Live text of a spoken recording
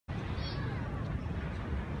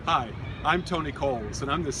Hi, I'm Tony Coles, and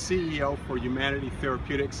I'm the CEO for Yumanity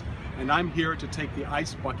Therapeutics, and I'm here to take the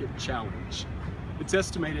Ice Bucket Challenge. It's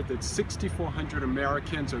estimated that 6,400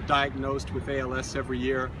 Americans are diagnosed with ALS every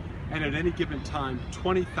year, and at any given time,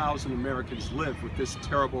 20,000 Americans live with this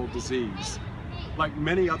terrible disease. Like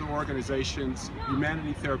many other organizations,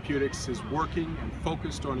 Yumanity Therapeutics is working and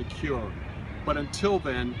focused on a cure. But until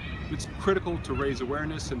then, it's critical to raise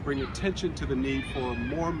awareness and bring attention to the need for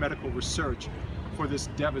more medical research for this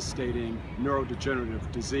devastating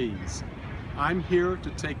neurodegenerative disease. I'm here to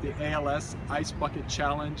take the ALS Ice Bucket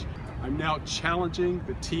Challenge. I'm now challenging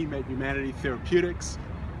the team at Yumanity Therapeutics.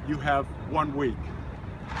 You have 1 week.